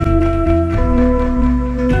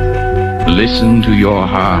Listen to your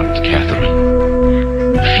heart,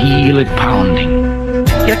 Catherine. Feel it pounding.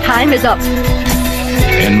 Your time is up.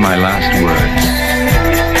 And my last words.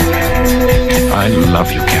 I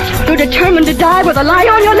love you, Catherine. You're determined to die with a lie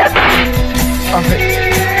on your lips.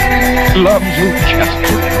 I love you,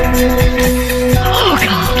 Catherine.